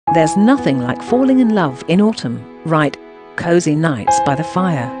There's nothing like falling in love in autumn, right? Cozy nights by the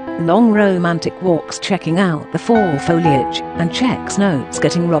fire, long romantic walks checking out the fall foliage, and checks notes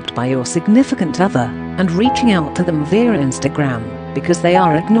getting robbed by your significant other, and reaching out to them via Instagram because they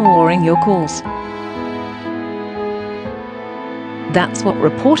are ignoring your calls. That's what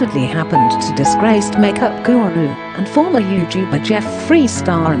reportedly happened to disgraced makeup guru and former YouTuber Jeffree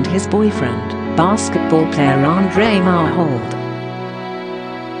star and his boyfriend, basketball player Andre Marhold.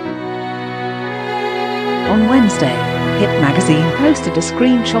 On Wednesday, Hit magazine posted a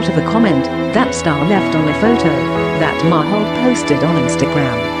screenshot of a comment that star left on a photo that Marhold posted on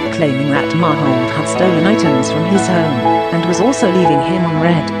Instagram, claiming that Marhold had stolen items from his home and was also leaving him on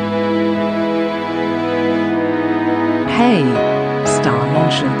red. "Hey," star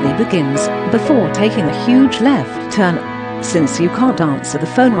nonchalantly begins, before taking a huge left turn. "Since you can't answer the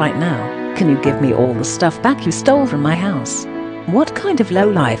phone right now, can you give me all the stuff back you stole from my house? What kind of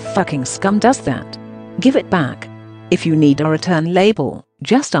low-life fucking scum does that? Give it back. If you need a return label,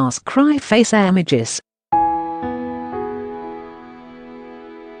 just ask cry face emojis."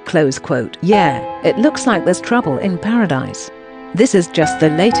 Close quote. Yeah, it looks like there's trouble in paradise. This is just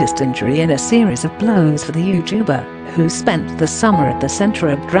the latest injury in a series of blows for the YouTuber, who spent the summer at the center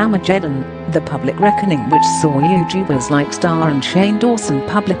of Dramageddon, the public reckoning which saw YouTubers like Star and Shane Dawson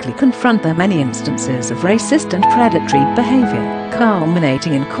publicly confront their many instances of racist and predatory behavior,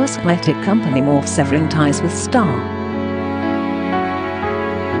 culminating in cosmetic company Morph severing ties with Star.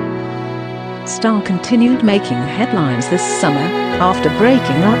 Star continued making headlines this summer after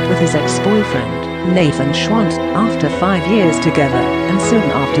breaking up with his ex-boyfriend, Nathan Schwandt, after 5 years together, and soon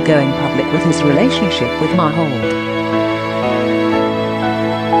after going public with his relationship with Marhold.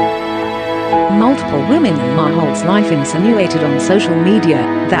 Multiple women in Marhold's life insinuated on social media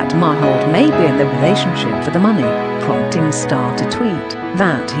that Marhold may be in the relationship for the money, prompting Star to tweet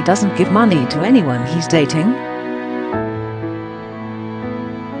that he doesn't give money to anyone he's dating.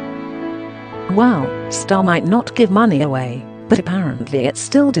 Well, Star might not give money away, but apparently it's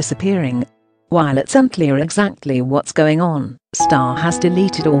still disappearing. While it's unclear exactly what's going on, Star has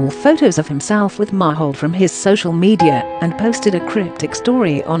deleted all photos of himself with Marhold from his social media and posted a cryptic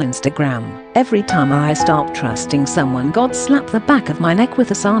story on Instagram. "Every time I stop trusting someone, God slap the back of my neck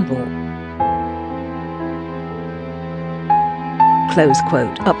with a sandal." Close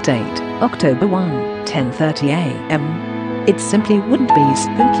quote. Update, October 1, 10:30 a.m. It simply wouldn't be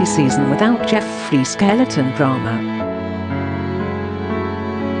spooky season without Jeffree skeleton drama.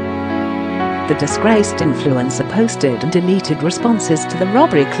 The disgraced influencer posted and deleted responses to the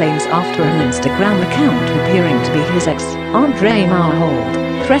robbery claims after an Instagram account appearing to be his ex, Andre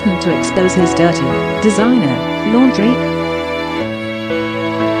Marhold, threatened to expose his dirty designer laundry.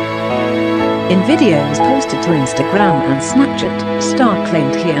 In videos posted to Instagram and Snapchat, Star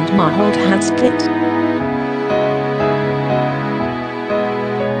claimed he and Marhold had split.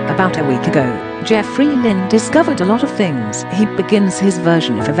 About a week ago, Jeffree Lynn discovered a lot of things. He begins his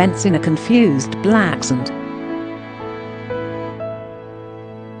version of events in a confused black accent.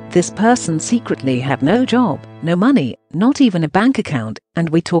 This person secretly had no job, no money, not even a bank account, and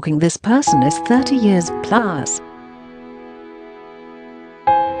we're talking this person is 30 years plus.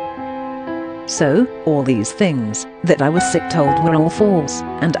 So, all these things that I was sick told were all false,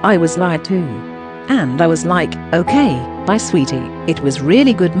 and I was lied to. And I was like, okay, bye sweetie, it was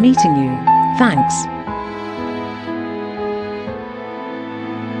really good meeting you, thanks.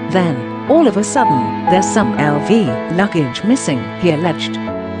 Then, all of a sudden, there's some LV luggage missing, he alleged.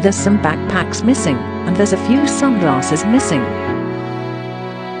 There's some backpacks missing, and there's a few sunglasses missing.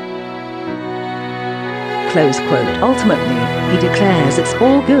 Close quote. Ultimately, he declares it's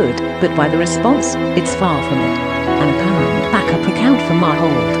all good, but by the response, it's far from it. An apparent backup account for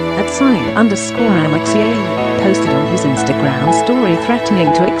Marhold, @sign_Amaxia, posted on his Instagram story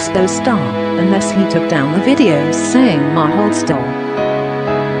threatening to expose Star unless he took down the videos saying Marhold stole.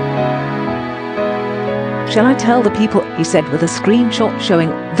 "Shall I tell the people?" he said with a screenshot showing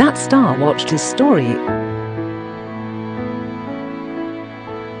that Star watched his story.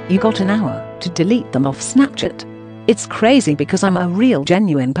 "You got an hour to delete them off Snapchat. It's crazy because I'm a real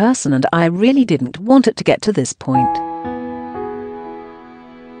genuine person and I really didn't want it to get to this point."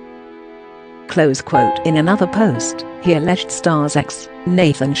 Close quote. In another post, he alleged Star's ex,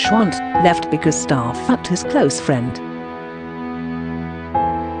 Nathan Schwandt, left because Star fucked his close friend.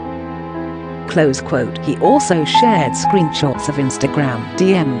 Close quote. He also shared screenshots of Instagram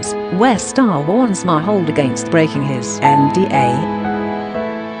DMs where Star warns Marhold against breaking his NDA.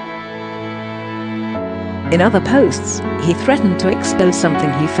 In other posts, he threatened to expose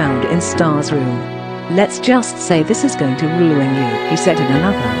something he found in Star's room. "Let's just say this is going to ruin you," he said in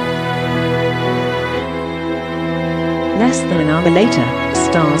another. Less than an hour later,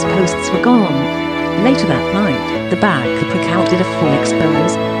 Star's posts were gone. Later that night, the backup account did a full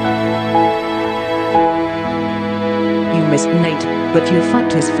expose. "You missed Nate, but you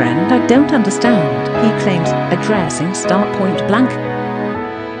fucked his friend. I don't understand," he claimed, addressing Star point blank.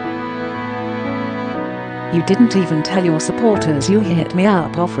 "You didn't even tell your supporters you hit me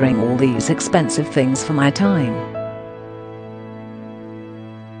up offering all these expensive things for my time.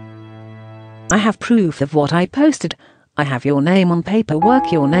 I have proof of what I posted. I have your name on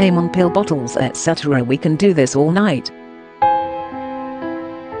paperwork, your name on pill bottles, etc. We can do this all night."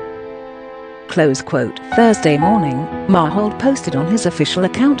 Close quote. Thursday morning, Mahold posted on his official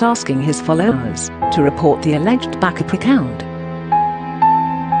account asking his followers to report the alleged backup account.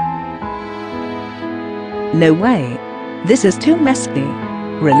 "No way. This is too messy,"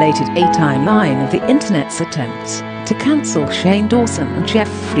 related a timeline of the internet's attempts to cancel Shane Dawson and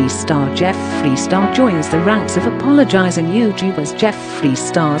Jeffree Star. Jeffree Star joins the ranks of apologizing YouTubers. Jeffree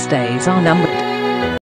Star's days are numbered.